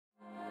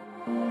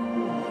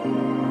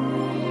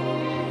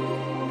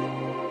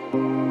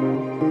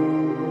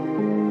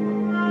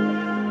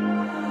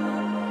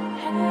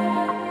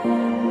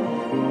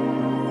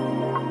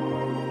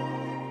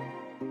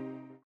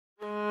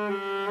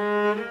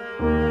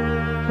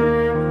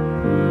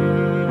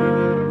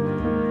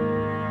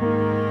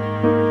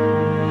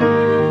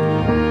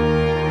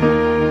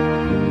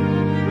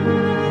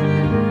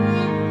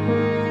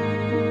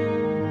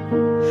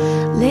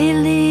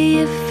Lately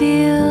it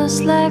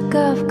feels like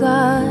I've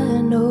got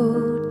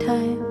no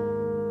time.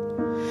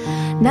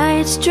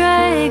 Nights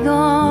drag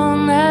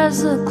on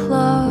as the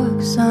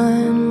clocks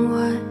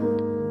unwind.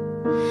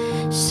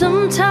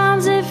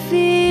 Sometimes it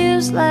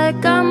feels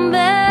like I'm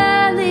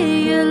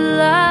barely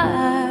alive.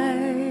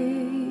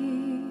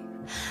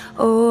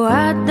 Oh,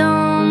 I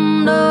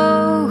don't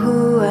know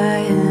who I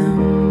am.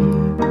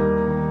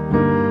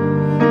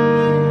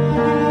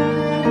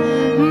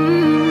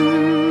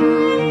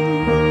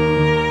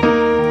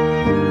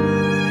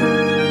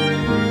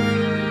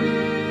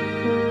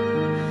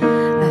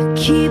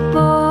 Keep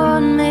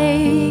on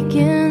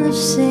making the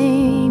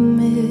same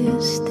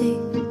mistake.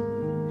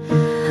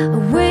 I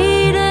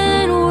wait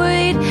and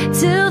wait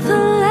till the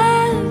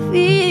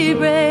levee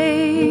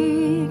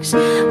breaks.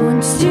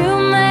 One's too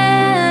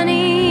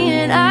many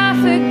and I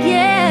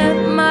forget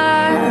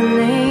my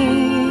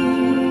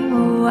name.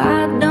 Oh,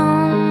 I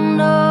don't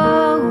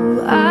know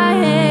who I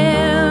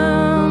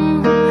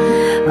am.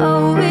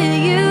 Oh,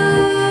 it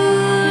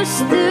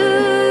used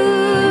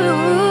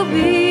to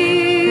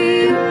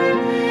be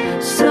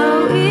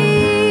so easy.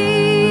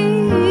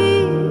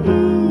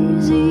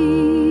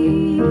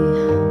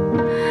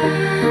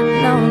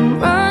 Now I'm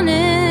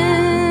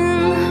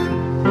running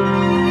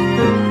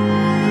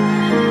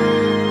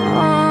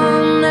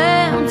on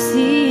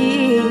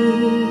empty.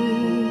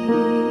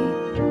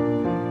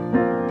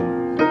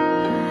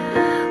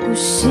 Oh,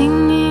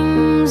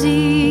 singing's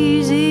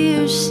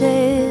easier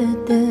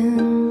said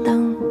than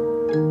done.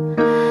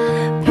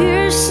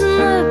 Piercing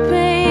the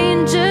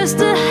pain just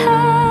to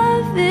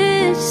have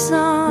it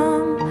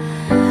sung.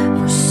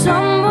 For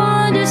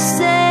someone to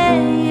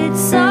say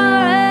it's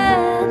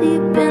already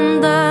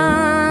been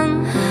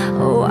done.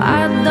 Oh,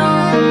 I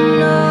don't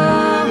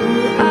know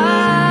who I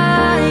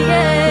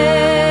am.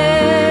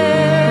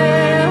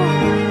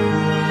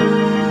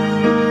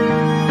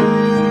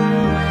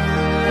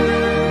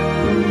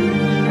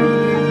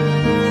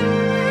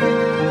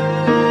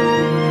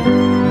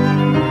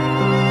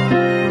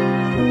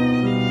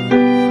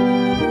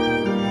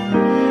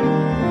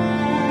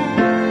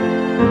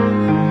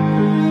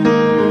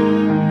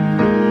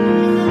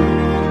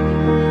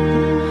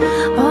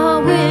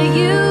 Oh, it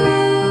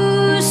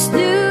used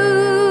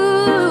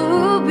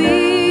to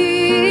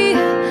be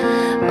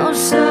oh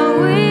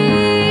so easy.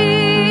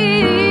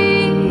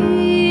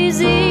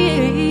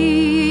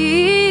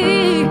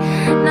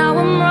 Now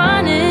I'm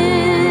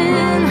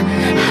running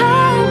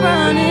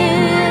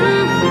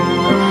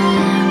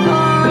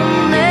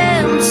on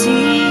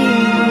empty.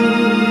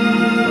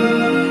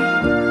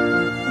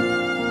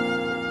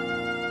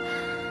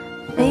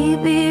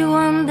 Maybe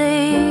one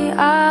day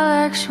I'll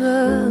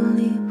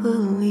actually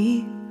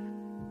believe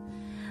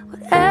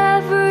what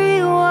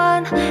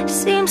everyone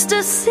seems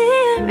to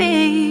see in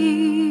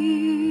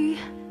me.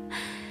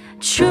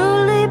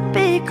 Truly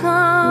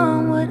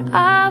become what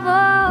I've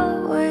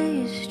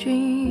always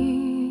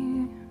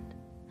dreamed.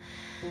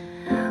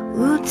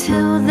 Well,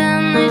 till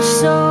then it's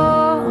so